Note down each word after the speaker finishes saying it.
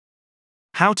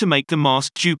How to make the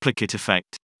mask duplicate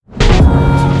effect.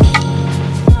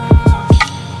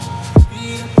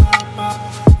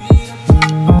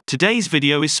 Today's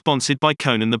video is sponsored by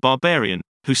Conan the Barbarian,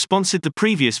 who sponsored the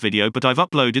previous video, but I've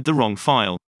uploaded the wrong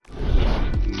file.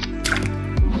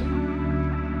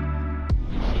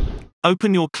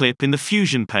 Open your clip in the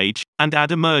Fusion page, and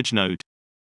add a merge node.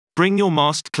 Bring your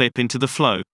masked clip into the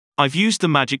flow. I've used the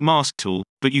magic mask tool,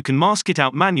 but you can mask it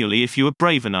out manually if you are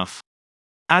brave enough.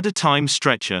 Add a time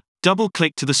stretcher.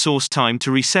 Double-click to the source time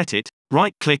to reset it,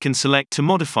 right-click and select to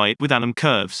modify it with anim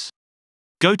curves.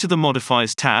 Go to the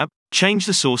Modifiers tab, change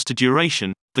the source to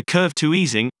duration, the curve to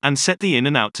easing, and set the in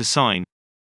and out to sine.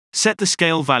 Set the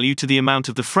scale value to the amount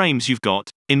of the frames you've got,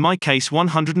 in my case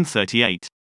 138.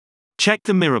 Check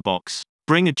the mirror box.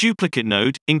 Bring a duplicate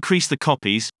node, increase the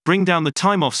copies, bring down the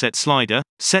time offset slider,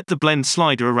 set the blend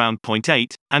slider around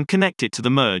 0.8, and connect it to the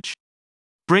merge.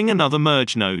 Bring another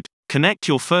merge node. Connect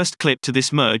your first clip to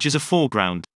this merge as a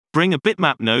foreground. Bring a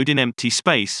bitmap node in empty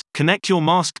space, connect your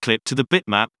masked clip to the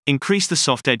bitmap, increase the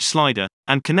soft edge slider,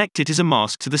 and connect it as a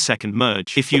mask to the second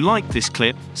merge. If you liked this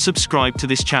clip, subscribe to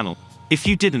this channel. If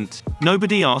you didn't,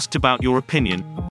 nobody asked about your opinion.